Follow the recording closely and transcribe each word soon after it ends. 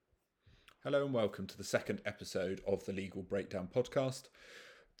Hello and welcome to the second episode of the Legal Breakdown podcast.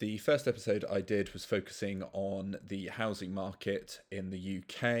 The first episode I did was focusing on the housing market in the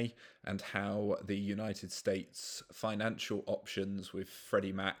UK and how the United States financial options with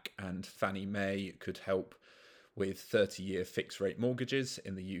Freddie Mac and Fannie Mae could help with 30-year fixed rate mortgages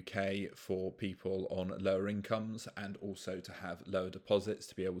in the UK for people on lower incomes and also to have lower deposits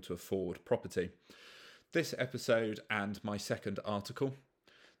to be able to afford property. This episode and my second article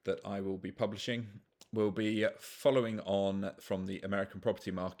that I will be publishing will be following on from the American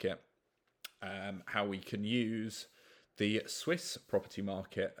property market, how we can use the Swiss property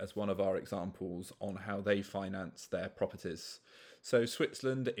market as one of our examples on how they finance their properties. So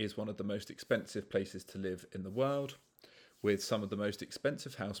Switzerland is one of the most expensive places to live in the world, with some of the most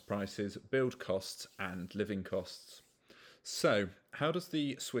expensive house prices, build costs and living costs. So how does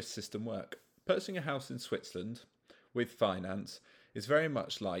the Swiss system work? Purchasing a house in Switzerland with finance is very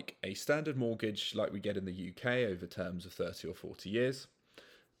much like a standard mortgage like we get in the UK over terms of 30 or 40 years,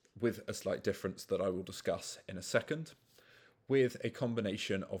 with a slight difference that I will discuss in a second, with a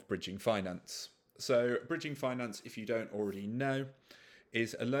combination of bridging finance. So bridging finance, if you don't already know,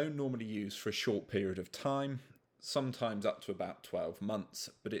 is a loan normally used for a short period of time, sometimes up to about 12 months,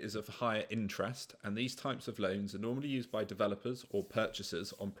 but it is of higher interest, and these types of loans are normally used by developers or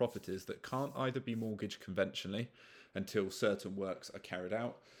purchasers on properties that can't either be mortgaged conventionally until certain works are carried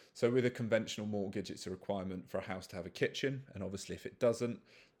out. So with a conventional mortgage, it's a requirement for a house to have a kitchen, and obviously if it doesn't,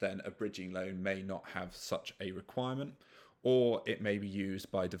 then a bridging loan may not have such a requirement, or it may be used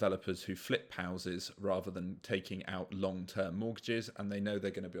by developers who flip houses rather than taking out long-term mortgages, and they know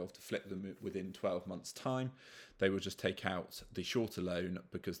they're going to be able to flip them within 12 months' time. They will just take out the shorter loan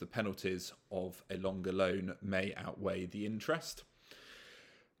because the penalties of a longer loan may outweigh the interest.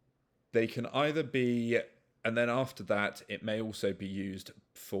 They can either be, and then after that, it may also be used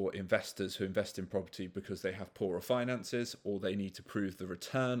for investors who invest in property because they have poorer finances or they need to prove the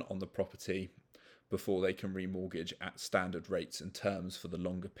return on the property before they can remortgage at standard rates and terms for the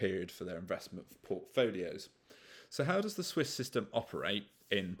longer period for their investment portfolios. So how does the Swiss system operate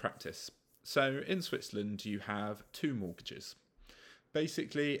in practice? So in Switzerland, you have two mortgages.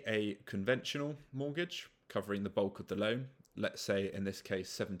 Basically, a conventional mortgage covering the bulk of the loan, let's say in this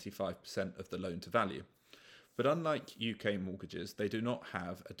case 75% of the loan to value. But unlike UK mortgages, they do not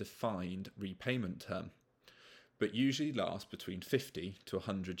have a defined repayment term, but usually last between 50 to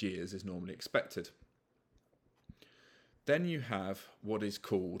 100 years is normally expected. Then you have what is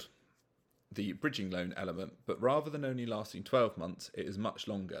called the bridging loan element, but rather than only lasting 12 months, it is much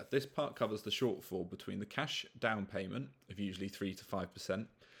longer. This part covers the shortfall between the cash down payment of usually 3 to 5%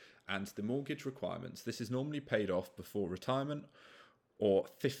 and the mortgage requirements. This is normally paid off before retirement or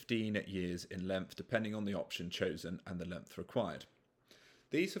 15 years in length, depending on the option chosen and the length required.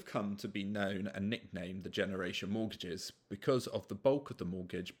 These have come to be known and nicknamed the generation mortgages because of the bulk of the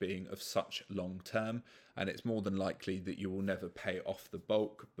mortgage being of such long term, and it's more than likely that you will never pay off the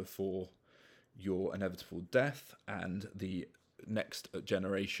bulk before your inevitable death, and the next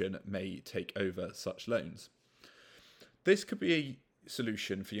generation may take over such loans. This could be a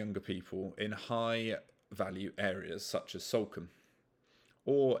solution for younger people in high value areas such as Salcombe,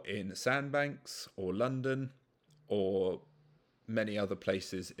 or in Sandbanks, or London, or many other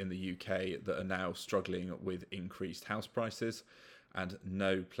places in the UK that are now struggling with increased house prices and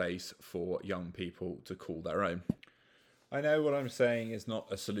no place for young people to call their own. I know what I'm saying is not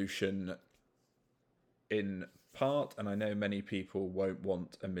a solution in part, and I know many people won't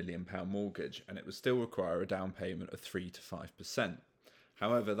want £1 million mortgage, and it would still require a down payment of 3 to 5%.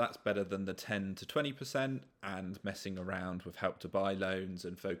 However, that's better than the 10 to 20% and messing around with help to buy loans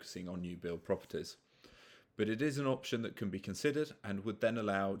and focusing on new build properties. But it is an option that can be considered and would then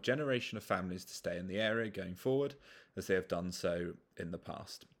allow generation of families to stay in the area going forward, as they have done so in the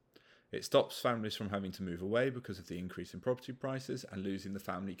past. It stops families from having to move away because of the increase in property prices and losing the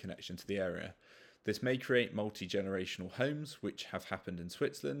family connection to the area. This may create multi-generational homes, which have happened in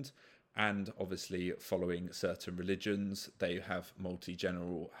Switzerland, and obviously following certain religions, they have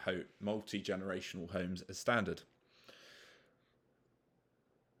multi-generational homes as standard.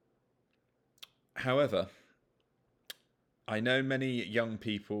 However, I know many young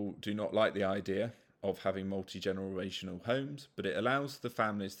people do not like the idea of having multi-generational homes, but it allows the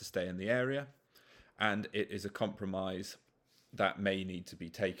families to stay in the area, and it is a compromise that may need to be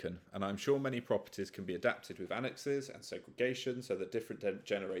taken. And I'm sure many properties can be adapted with annexes and segregation so that different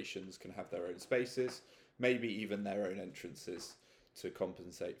generations can have their own spaces, maybe even their own entrances to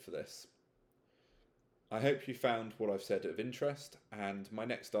compensate for this. I hope you found what I've said of interest, and my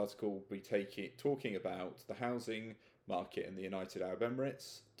next article will be talking about the housing market in the United Arab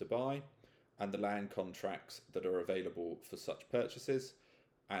Emirates, Dubai, and the land contracts that are available for such purchases,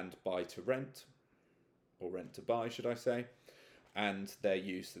 and buy to rent, or rent to buy, should I say, and their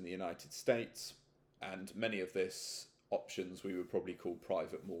use in the United States, and many of this options we would probably call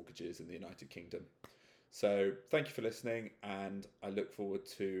private mortgages in the United Kingdom. So thank you for listening, and I look forward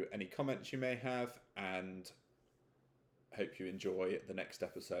to any comments you may have, and hope you enjoy the next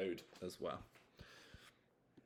episode as well.